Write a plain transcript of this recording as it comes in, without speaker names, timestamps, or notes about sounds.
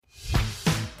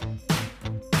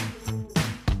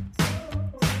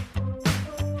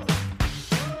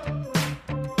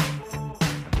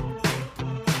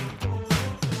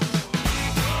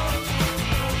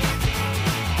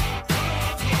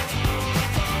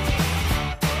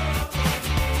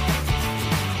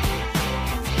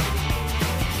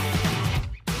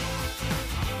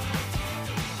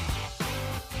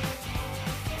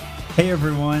Hey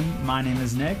everyone, my name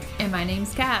is Nick. And my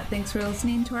name's Kat. Thanks for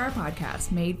listening to our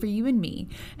podcast, Made for You and Me,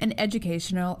 an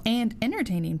educational and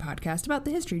entertaining podcast about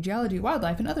the history, geology,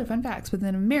 wildlife, and other fun facts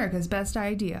within America's best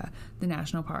idea, the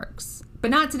national parks. But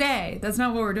not today. That's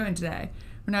not what we're doing today.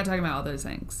 We're not talking about all those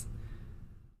things.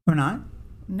 We're not?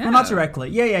 No. Well, not directly.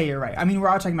 Yeah, you're right. I mean, we're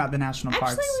all talking about the national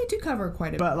parks. Actually, we do cover quite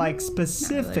a bit. But like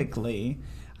specifically,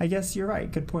 I guess you're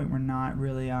right. Good point. We're not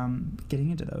really getting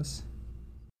into those.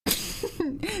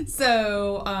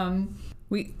 So,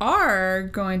 we are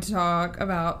going to talk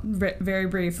about, very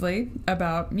briefly,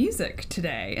 about music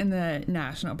today in the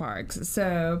national parks.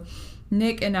 So,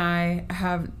 Nick and I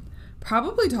have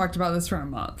probably talked about this for a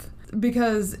month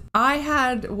because I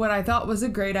had what I thought was a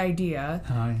great idea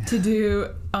to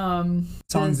do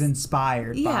songs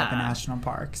inspired by the national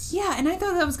parks. Yeah, and I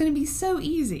thought that was going to be so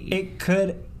easy. It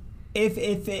could... If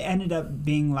it ended up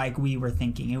being like we were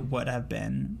thinking, it would have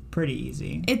been pretty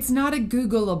easy. It's not a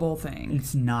Googleable thing.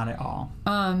 It's not at all.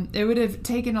 It would have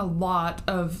taken a lot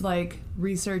of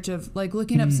research of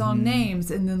looking up song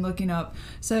names and then looking up.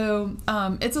 So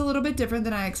it's a little bit different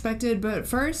than I expected. But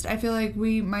first, I feel like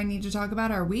we might need to talk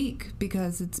about our week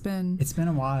because it's been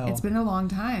a while. It's been a long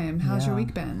time. How's your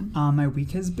week been? My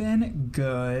week has been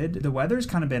good. The weather's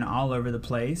kind of been all over the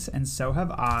place, and so have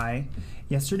I.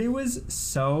 Yesterday was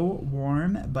so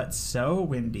warm, but so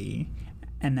windy.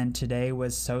 And then today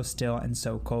was so still and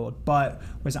so cold. But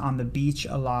was on the beach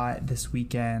a lot this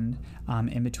weekend,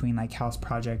 in between house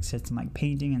projects, did some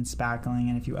painting and spackling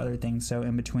and a few other things. So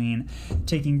in between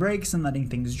taking breaks and letting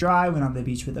things dry, went on the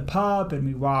beach with the pup and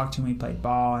we walked and we played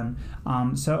ball.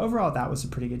 And so overall that was a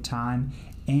pretty good time.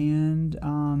 And,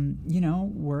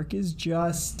 work is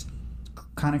just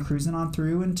kind of cruising on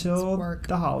through until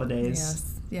the holidays.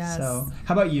 Yes. So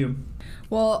how about you?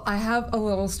 Well, I have a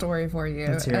little story for you.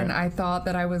 Let's hear it. I thought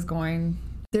that I was going...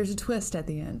 There's a twist at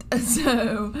the end.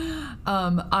 So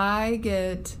I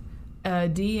get a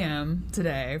DM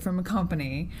today from a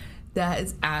company that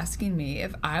is asking me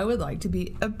if I would like to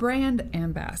be a brand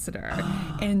ambassador.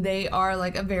 And they are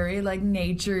a very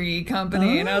nature-y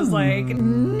company. And I was like,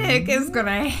 Nick is going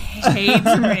to hate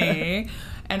me.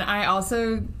 And I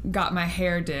also got my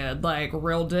hair did,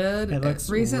 real did,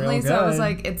 recently. Real good. So I was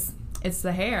like, it's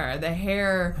the hair. The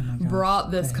hair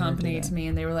brought this company to me,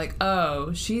 and they were like,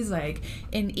 oh, she's an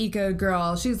eco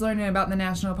girl. She's learning about the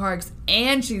national parks,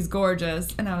 and she's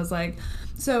gorgeous. And I was like,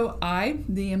 so I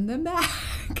DM'd them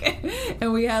back,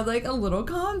 and we had a little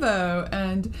combo.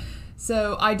 And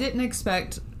so I didn't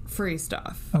expect free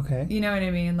stuff. Okay. You know what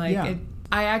I mean?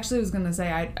 I actually was going to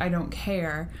say I don't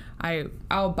care.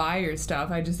 I'll buy your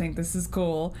stuff. I just think this is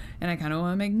cool, and I kind of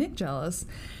want to make Nick jealous.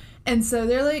 And so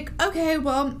they're like, okay,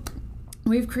 well,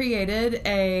 we've created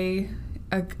a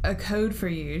code for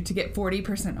you to get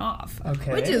 40% off.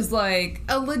 Okay. Which is a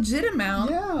legit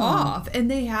amount off.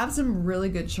 And they have some really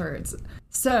good shirts.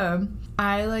 So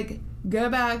I go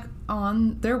back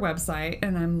on their website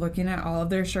and I'm looking at all of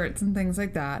their shirts and things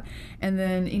like that. And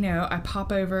then, I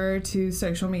pop over to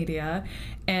social media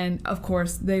and of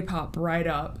course they pop right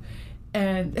up.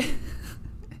 And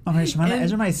oh my gosh, I'm on the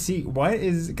edge of my seat. What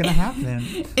is going to happen?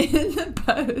 In the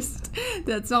post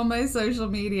that's on my social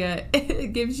media,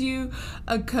 it gives you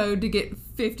a code to get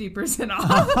 50% off.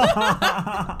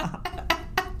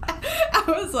 I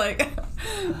was like,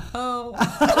 oh.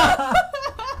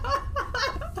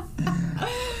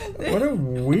 What a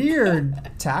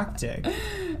weird tactic.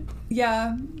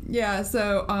 Yeah.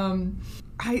 So,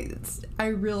 I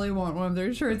really want one of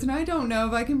their shirts, and I don't know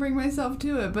if I can bring myself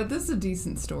to it, but this is a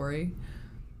decent story.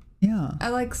 Yeah. I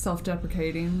like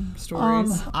self-deprecating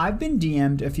stories. I've been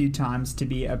DM'd a few times to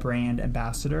be a brand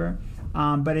ambassador,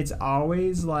 but it's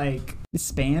always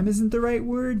spam isn't the right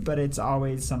word, but it's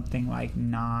always something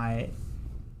not...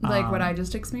 what I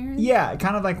just experienced? Yeah,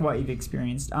 kind of what you've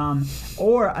experienced.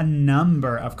 Or a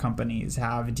number of companies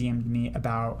have DM'd me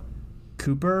about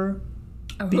Cooper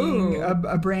being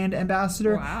a brand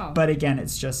ambassador. Wow. But again,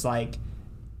 it's just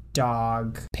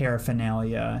dog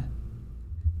paraphernalia.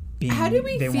 How do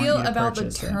we feel about the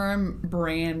term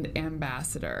brand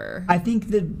ambassador? I think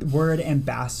the word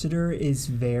ambassador is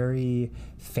very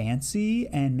fancy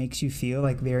and makes you feel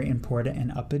very important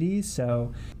and uppity.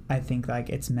 So I think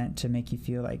it's meant to make you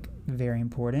feel very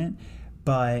important.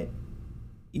 But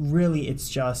really it's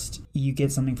just you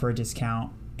get something for a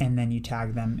discount and then you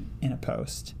tag them in a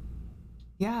post.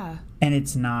 Yeah. And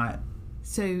it's not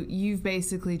So you've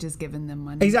basically just given them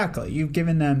money. Exactly. You've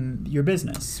given them your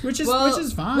business, which is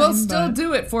fine. We'll still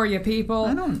do it for you, people.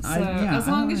 As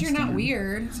long as you're not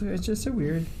weird. So it's just a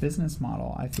weird business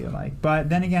model, I feel like. But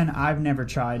then again, I've never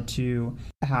tried to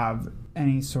have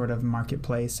any sort of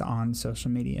marketplace on social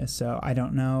media, so I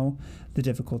don't know the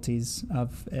difficulties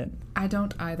of it. I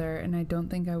don't either, and I don't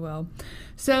think I will.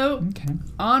 So, okay.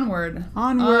 Onward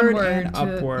and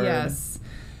upward. Yes.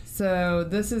 So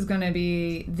this is going to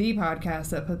be the podcast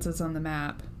that puts us on the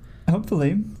map.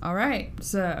 Hopefully. All right.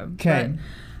 So, okay.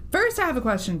 First, I have a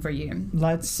question for you.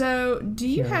 So, do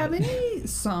you have any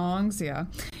songs? Yeah,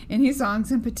 any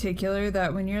songs in particular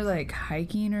that when you're like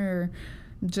hiking or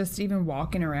just even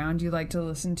walking around, you like to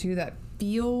listen to that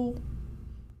feel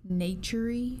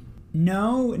naturey?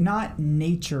 No, not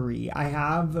naturey.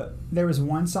 There was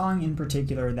one song in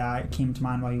particular that came to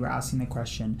mind while you were asking the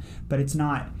question, but it's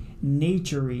not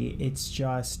naturey. It's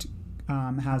just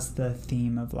has the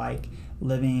theme of like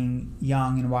living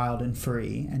young and wild and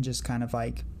free and just kind of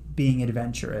like being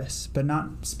adventurous, but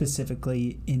not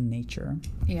specifically in nature.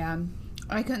 Yeah.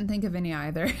 I couldn't think of any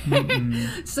either.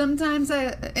 Sometimes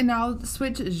I'll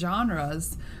switch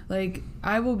genres. Like,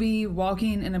 I will be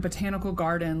walking in a botanical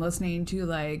garden listening to,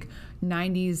 like,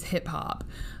 90s hip-hop.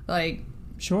 Like...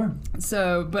 Sure.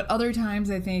 So, but other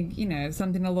times I think,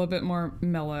 something a little bit more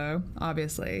mellow,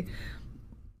 obviously.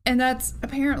 And that's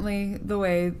apparently the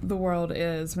way the world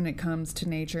is when it comes to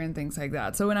nature and things like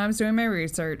that. So when I was doing my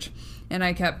research and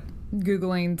I kept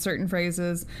Googling certain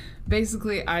phrases,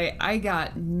 basically I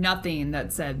got nothing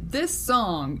that said this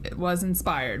song was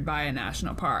inspired by a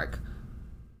national park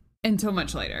until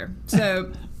much later.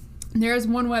 So there's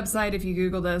one website, if you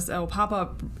Google this, it'll pop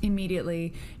up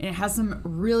immediately, and it has some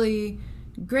really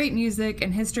great music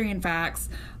and history and facts.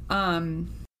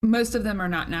 Most of them are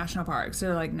not national parks.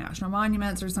 They're like national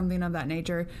monuments or something of that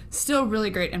nature. Still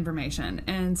really great information.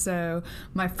 And so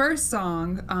my first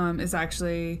song is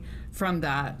actually from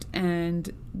that.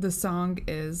 And the song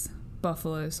is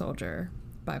Buffalo Soldier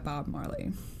by Bob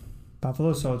Marley.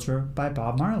 Buffalo Soldier by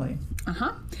Bob Marley.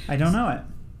 Uh-huh. I don't know it.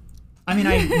 I mean,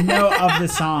 I know of the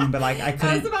song, but like I couldn't...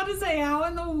 I was about to say, how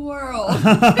in the world did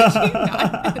you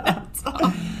not know that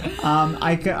song?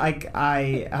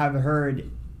 I have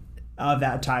heard of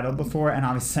that title before, and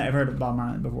obviously I've heard of Bob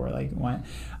Marley before, like what?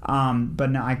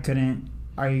 But no, I couldn't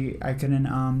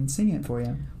sing it for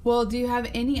you. Well, do you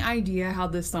have any idea how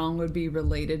this song would be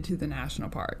related to the national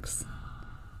parks?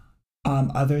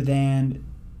 Other than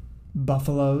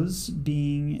buffaloes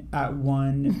being at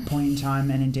one point in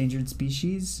time an endangered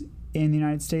species in the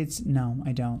United States? No,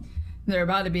 I don't. They're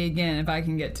about to be again if I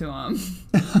can get to them.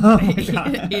 Oh my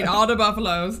God. Eat all the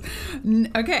buffaloes.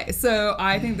 Okay, so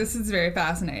I think this is very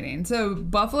fascinating. So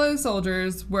Buffalo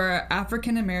Soldiers were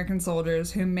African American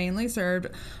soldiers who mainly served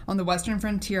on the western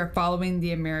frontier following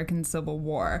the American Civil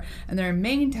War. And their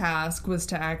main task was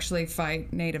to actually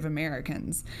fight Native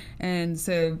Americans. And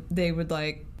so they would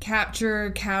like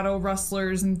capture cattle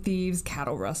rustlers and thieves.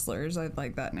 Cattle rustlers, I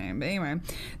like that name. But anyway,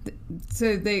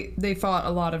 so they fought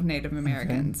a lot of Native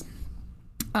Americans. Okay.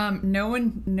 No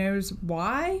one knows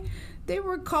why they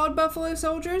were called Buffalo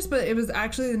Soldiers, but it was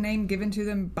actually the name given to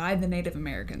them by the Native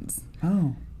Americans.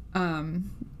 Oh.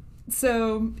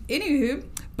 So, anywho,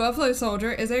 Buffalo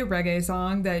Soldier is a reggae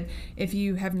song that if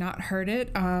you have not heard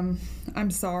it, I'm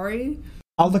sorry.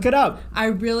 I'll look it up. I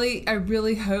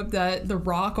really hope that the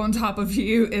rock on top of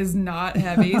you is not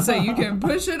heavy so you can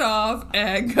push it off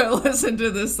and go listen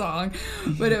to this song.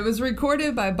 But it was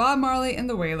recorded by Bob Marley and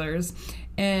the Wailers.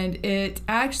 And it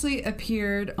actually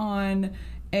appeared on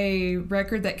a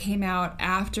record that came out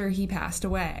after he passed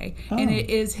away. Oh. And it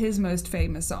is his most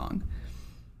famous song.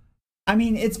 I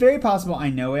mean, it's very possible I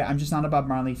know it. I'm just not a Bob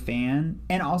Marley fan.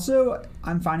 And also,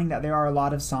 I'm finding that there are a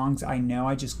lot of songs I know.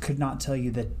 I just could not tell you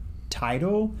the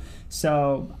title.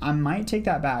 So I might take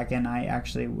that back, and I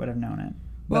actually would have known it.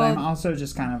 But I'm also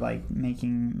just kind of like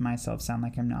making myself sound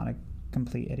like I'm not a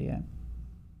complete idiot.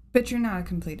 But you're not a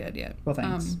complete idiot. Well,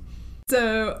 thanks.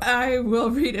 So I will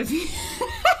read a few.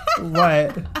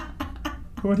 What?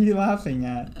 What are you laughing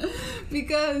at?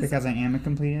 Because I am a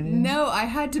complete idiot? No, I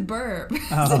had to burp.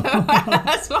 Oh. So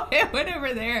that's why I went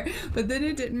over there. But then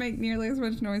it didn't make nearly as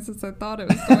much noise as I thought it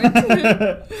was going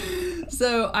to.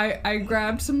 So I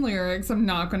grabbed some lyrics I'm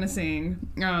not going to sing.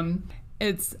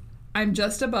 It's, I'm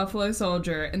just a Buffalo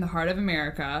soldier in the heart of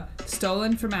America,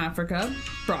 stolen from Africa,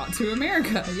 brought to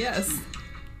America. Yes.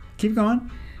 Keep going.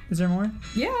 Is there more?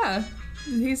 Yeah.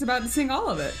 He's about to sing all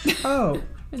of it. Oh.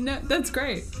 No, that's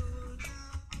great.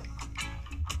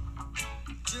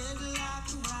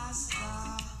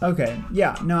 Okay.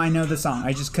 Yeah. No, I know the song.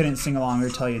 I just couldn't sing along or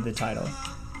tell you the title.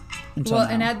 Well, now.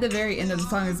 And at the very end of the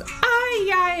song is, I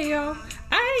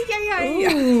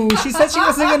Ooh, she said she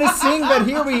wasn't going to sing, but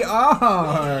here we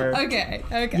are. Okay.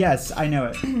 Yes, I know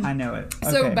it.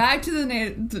 So Okay. back to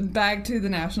the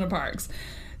national parks.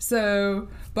 So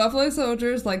buffalo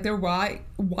soldiers, like their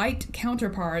white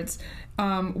counterparts,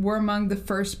 were among the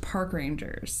first park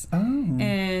rangers. Oh.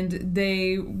 And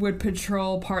they would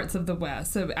patrol parts of the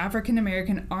West. So African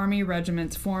American Army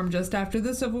regiments formed just after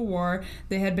the Civil War.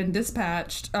 They had been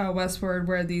dispatched westward,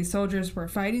 where these soldiers were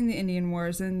fighting the Indian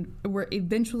Wars and were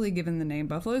eventually given the name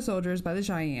Buffalo Soldiers by the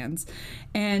Cheyennes.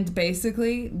 And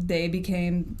basically, they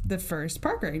became the first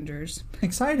park rangers.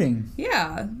 Exciting.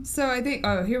 Yeah. So I think,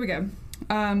 here we go.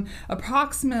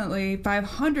 Approximately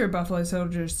 500 buffalo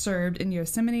soldiers served in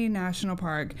Yosemite National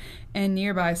Park and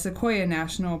nearby Sequoia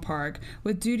National Park,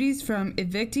 with duties from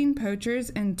evicting poachers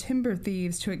and timber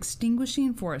thieves to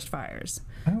extinguishing forest fires.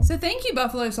 Oh. So thank you,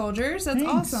 buffalo soldiers. That's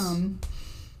Thanks. awesome.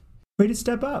 Way to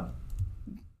step up.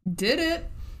 Did it.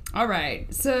 All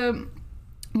right. So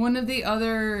one of the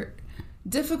other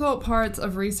difficult parts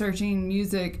of researching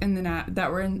music in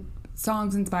that were in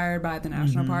songs inspired by the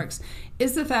national parks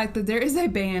is the fact that there is a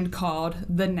band called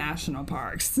the National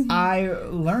Parks. I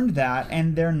learned that,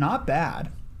 and they're not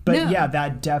bad. But No. yeah,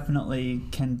 that definitely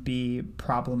can be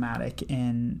problematic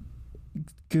in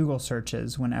Google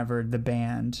searches whenever the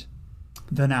band,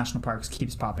 the National Parks,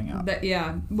 keeps popping up.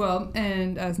 Well,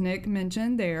 and as Nick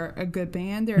mentioned, they're a good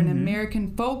band. They're an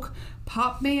American folk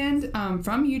pop band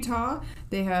from Utah.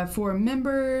 They have 4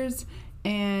 members,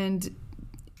 and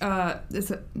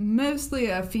it's mostly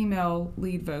a female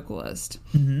lead vocalist.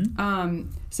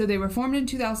 So they were formed in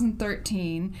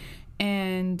 2013,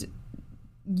 and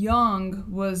Young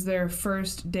was their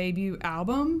first debut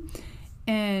album,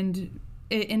 and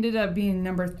it ended up being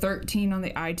number 13 on the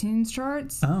iTunes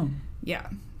charts. Oh, Yeah,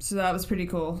 so that was pretty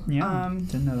cool. yeah.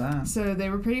 Didn't know that. So they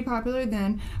were pretty popular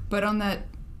then, but on that,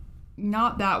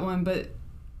 not that one, but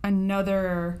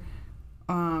another,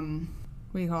 what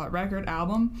do you call it, record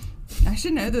album? I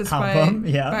should know this Album,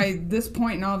 by this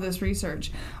point in all this research.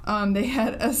 They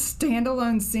had a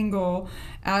standalone single,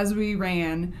 As We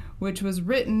Ran, which was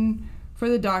written for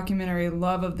the documentary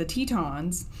Love of the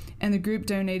Tetons, and the group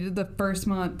donated the first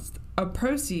month of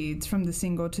proceeds from the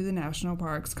single to the National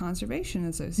Parks Conservation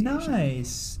Association.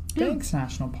 Nice. Thanks,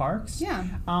 National Parks. Yeah.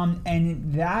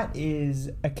 And that is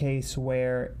a case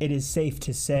where it is safe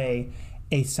to say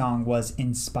a song was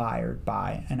inspired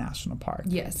by a national park.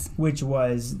 Yes. Which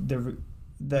was the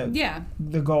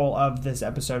goal of this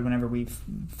episode whenever we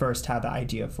first had the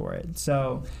idea for it.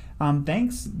 So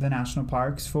thanks, the National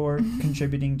Parks, for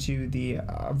contributing to the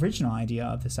original idea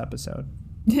of this episode.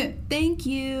 Thank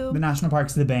you. The National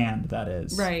Parks, the band, that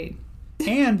is. Right.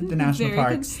 And the National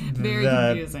Parks, very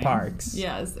the confusing. parks.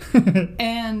 Yes.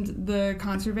 And the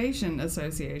Conservation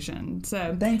Association.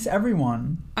 So Thanks,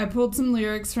 everyone. I pulled some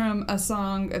lyrics from a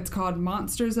song. It's called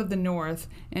Monsters of the North,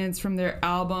 and it's from their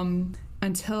album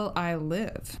Until I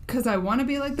Live. 'Cause I want to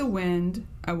be like the wind.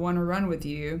 I want to run with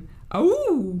you.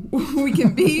 Oh, we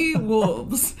can be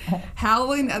wolves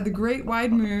howling at the great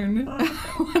wide moon. I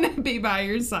want to be by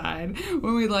your side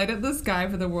when we light up the sky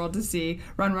for the world to see.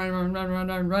 Run, run, run, run, run,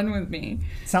 run, run with me.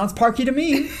 Sounds parky to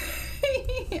me.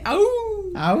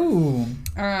 Oh. Oh.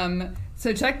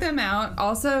 So check them out.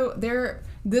 Also,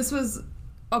 this was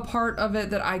a part of it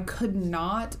that I could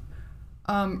not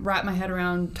wrap my head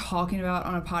around talking about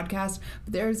on a podcast.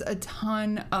 But there's a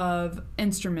ton of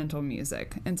instrumental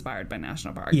music inspired by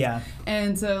national parks. Yeah.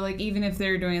 And so, like, even if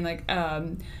they're doing like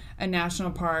a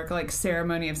national park like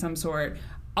ceremony of some sort,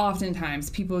 oftentimes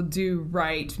people do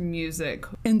write music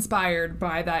inspired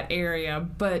by that area,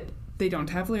 but they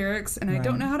don't have lyrics, and I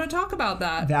don't know how to talk about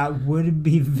that. That would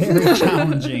be very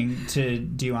challenging to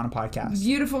do on a podcast.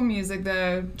 Beautiful music,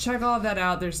 though. Check all of that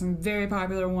out. There's some very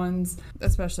popular ones,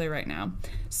 especially right now.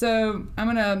 So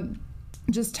I'm going to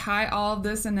just tie all of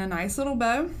this in a nice little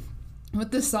bow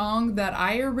with the song that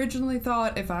I originally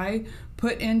thought, if I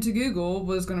put into Google,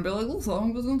 was going to be like, this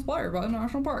song was inspired by the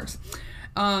national parks.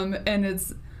 And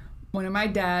it's one of my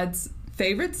dad's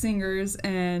favorite singers,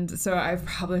 and so I've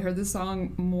probably heard this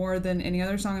song more than any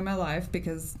other song in my life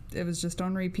because it was just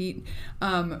on repeat.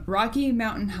 Rocky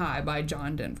Mountain High by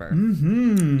John Denver.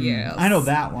 Yes. I know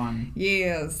that one.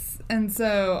 Yes. And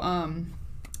so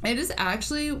it is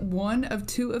actually one of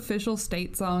 2 official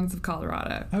state songs of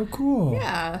Colorado. Oh, cool.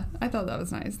 Yeah, I thought that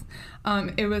was nice.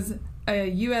 It was a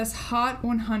U.S. Hot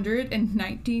 100 in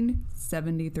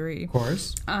 1973. Of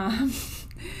course.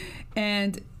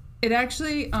 And it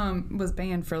actually was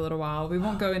banned for a little while. We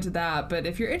won't go into that, but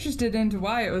if you're interested into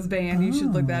why it was banned, you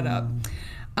should look that up.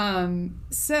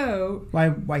 So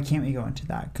Why can't we go into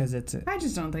that? Because it's I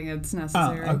just don't think it's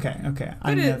necessary. okay.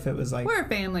 I don't know if it was like... We're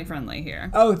family friendly here.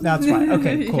 Oh, that's fine.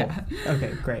 Okay, cool. Yeah.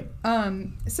 Okay, great.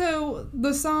 So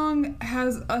the song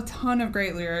has a ton of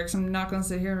great lyrics. I'm not going to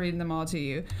sit here and read them all to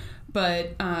you,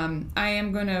 but I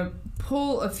am going to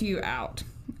pull a few out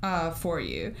for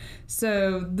you.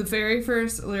 So the very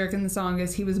first lyric in the song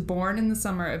is, he was born in the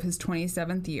summer of his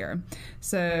 27th year.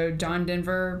 So John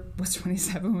Denver was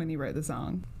 27 when he wrote the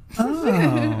song.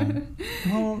 Oh,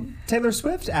 well, Taylor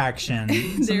Swift action.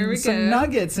 There we go. Some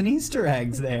nuggets and Easter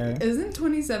eggs there. Isn't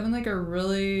 27 like a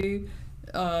really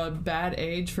bad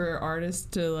age for artists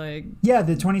to like... Yeah,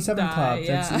 the 27 die, Club.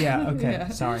 yeah. Okay, Yeah.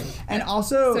 Sorry. And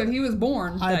also... So he was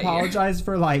born I that year. apologize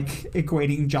for like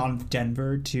equating John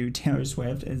Denver to Taylor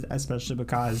Swift, especially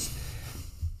because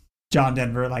John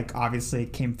Denver like obviously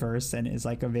came first and is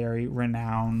like a very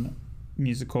renowned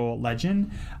musical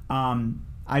legend.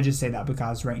 I just say that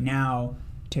because right now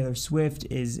Taylor Swift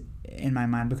is in my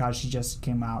mind because she just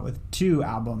came out with 2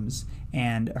 albums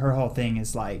and her whole thing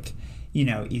is like, you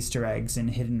know, Easter eggs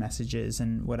and hidden messages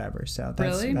and whatever. So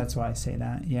that's why I say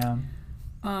that. Yeah.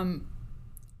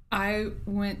 I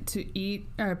went to eat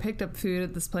or picked up food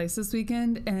at this place this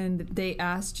weekend, and they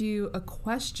asked you a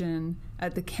question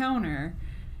at the counter.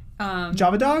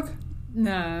 Java Dog?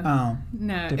 No. Oh.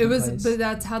 No. Different It was place. but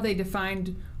that's how they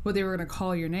defined what they were going to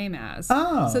call your name as.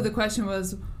 Oh. So the question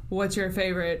was, what's your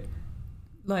favorite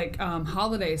like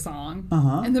holiday song?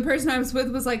 Uh-huh. And the person I was with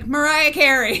was like, Mariah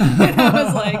Carey. And I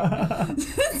was like...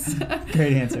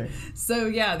 Great answer. So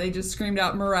yeah, they just screamed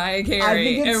out Mariah Carey. I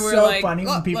think it's and we're so like, funny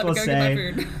when let me people go get my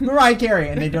say food. Mariah Carey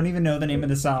and they don't even know the name of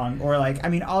the song. Or like, I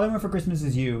mean, All I Want for Christmas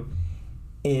Is You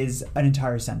is an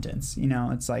entire sentence. You know,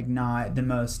 it's like not the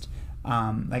most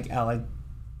like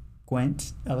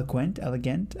eloquent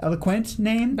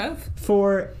name Both.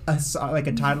 for a like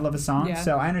a title of a song. Yeah.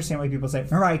 So I understand why people say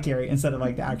Mariah Carey instead of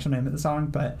like the actual name of the song,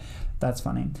 but that's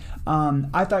funny.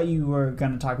 I thought you were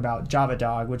going to talk about Java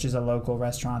Dog, which is a local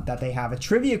restaurant that they have a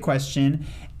trivia question,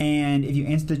 and if you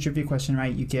answer the trivia question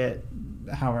right, you get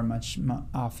however much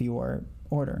off your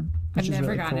order. I've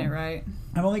never gotten it right.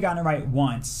 I've only gotten it right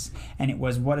once, and it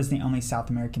was, what is the only South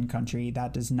American country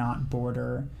that does not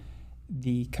border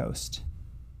the coast?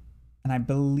 And I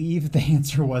believe the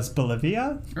answer was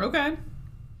Bolivia. Okay.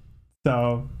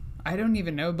 So I don't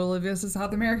even know Bolivia's a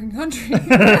South American country.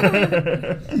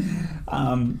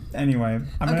 Anyway.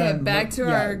 Back to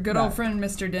our good old friend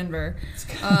Mr. Denver.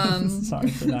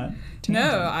 Sorry for that.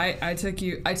 No, I took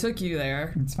you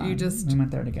there. It's fine. We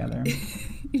went there together.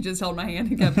 You just held my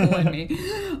hand and kept pulling me.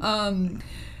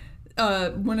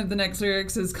 One of the next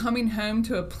lyrics is, coming home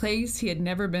to a place he had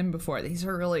never been before. These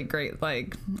are really great,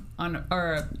 like,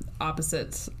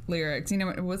 opposite lyrics. You know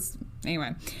what it was?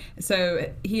 Anyway,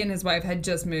 so he and his wife had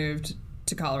just moved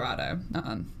to Colorado.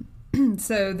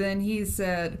 So then he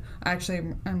said,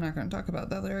 actually, I'm not going to talk about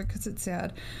that lyric because it's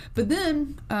sad. But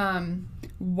then,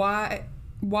 why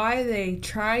they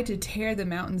tried to tear the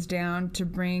mountains down to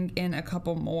bring in a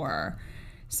couple more.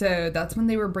 So that's when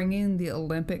they were bringing the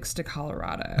Olympics to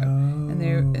Colorado, and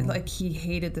they like, he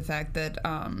hated the fact that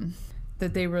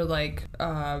that they were like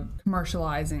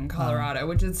commercializing Colorado,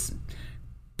 which is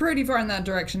pretty far in that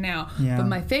direction now. Yeah. But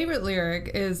my favorite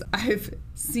lyric is, I've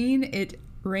seen it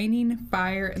raining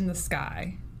fire in the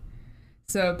sky.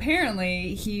 So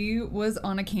apparently he was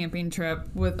on a camping trip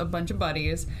with a bunch of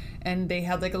buddies, and they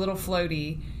had like a little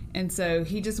floaty, and so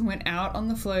he just went out on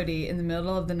the floaty in the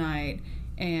middle of the night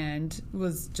and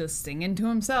was just singing to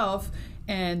himself,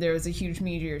 and there was a huge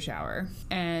meteor shower.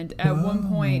 And at one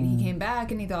point he came back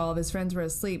and he thought all of his friends were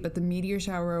asleep, but the meteor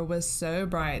shower was so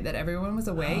bright that everyone was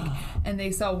awake, and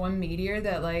they saw one meteor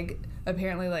that like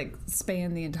apparently like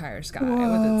spanned the entire sky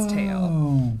with its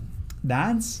tail.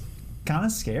 That's kind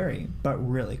of scary, but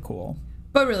really cool.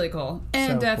 But really cool.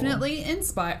 And So definitely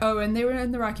inspired. Oh, and they were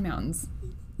in the Rocky Mountains.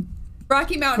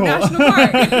 Rocky Mountain Cool. National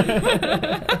Park.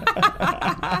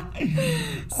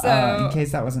 So, in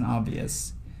case that wasn't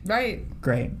obvious. right.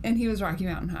 Great. And he was Rocky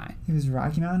Mountain High. He was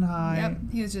Rocky Mountain High. Yep.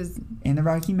 He was just In the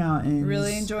Rocky Mountains.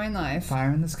 really enjoying life.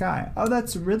 Fire in the sky. Oh,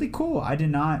 that's really cool. I did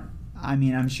not. I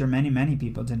mean, I'm sure many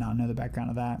people did not know the background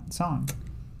of that song.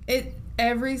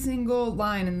 Every single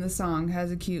line in the song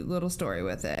has a cute little story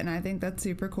with it, and I think that's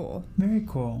super cool. Very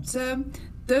cool. So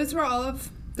those were all of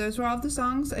the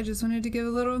songs. I just wanted to give a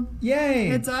little Yay!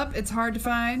 heads up. It's hard to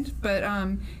find, but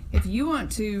if you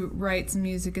want to write some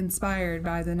music inspired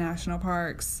by the national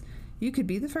parks, you could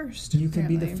be the first. You could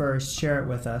be the apparently. first. Share it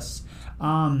with us.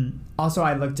 Also,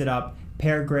 I looked it up.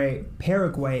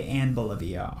 Paraguay and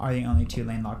Bolivia are the only 2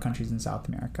 landlocked countries in South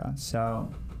America.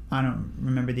 So I don't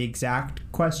remember the exact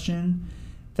question,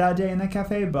 that day in the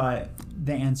cafe, but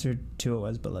the answer to it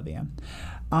was Bolivia.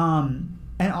 And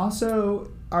also,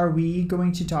 are we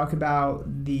going to talk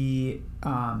about the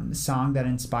song that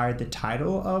inspired the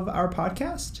title of our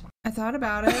podcast? I thought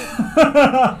about it.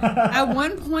 At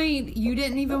one point, you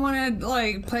didn't even want to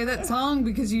like play that song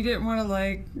because you didn't want to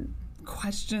like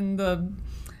question the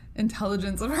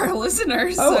intelligence of our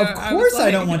listeners. Oh, so of course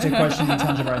I don't want to question the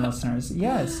intelligence of our listeners.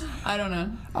 Yes. I don't know.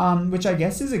 Which I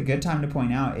guess is a good time to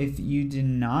point out, if you did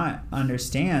not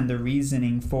understand the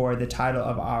reasoning for the title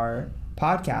of our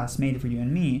podcast, Made For You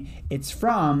and Me, it's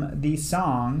from the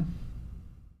song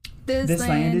This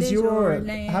Land Is Your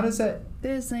Land. How does that?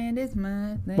 This land is my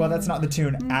land. Well, that's not the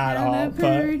tune at all.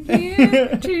 But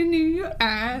to New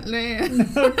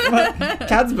Island.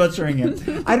 Kat's butchering it.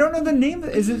 I don't know the name.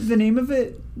 Is it the name of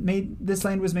it? This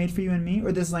Land Was Made For You and Me,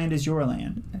 or This Land Is Your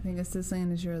Land? I think it's This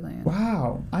Land Is Your Land.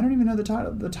 Wow, I don't even know the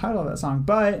title of that song,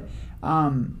 but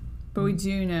we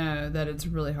do know that it's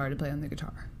really hard to play on the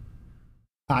guitar.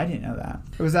 I didn't know that.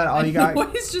 Was that all you got? The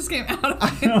voice just came out of I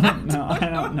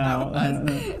don't know.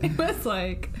 It was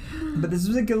like... But this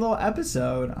was a good little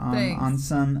episode on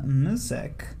some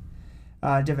music. Do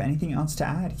you have anything else to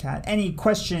add, Kat? Any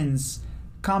questions,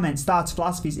 comments, thoughts,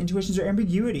 philosophies, intuitions, or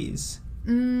ambiguities?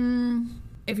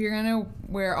 If you're going to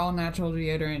wear all natural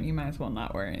deodorant, you might as well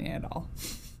not wear any at all.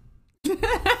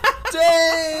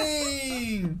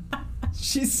 Dang!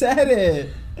 She said it.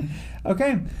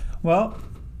 Okay, well...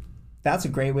 That's a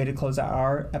great way to close out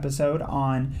our episode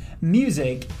on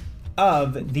music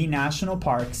of the national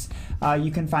parks.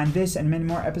 You can find this and many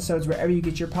more episodes wherever you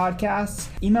get your podcasts.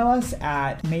 Email us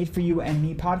at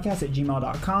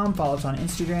madeforyoumandmepodcast@gmail.com. Follow us on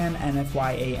Instagram,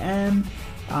 MFYAM.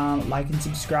 Like and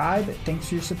subscribe. Thanks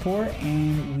for your support,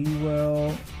 and we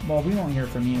won't hear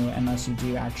from you unless you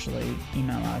do actually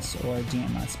email us or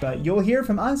DM us, but you'll hear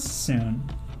from us soon.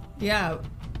 Yeah.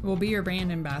 We'll be your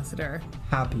brand ambassador.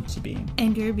 Happy to be.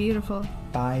 And you're beautiful.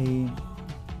 Bye.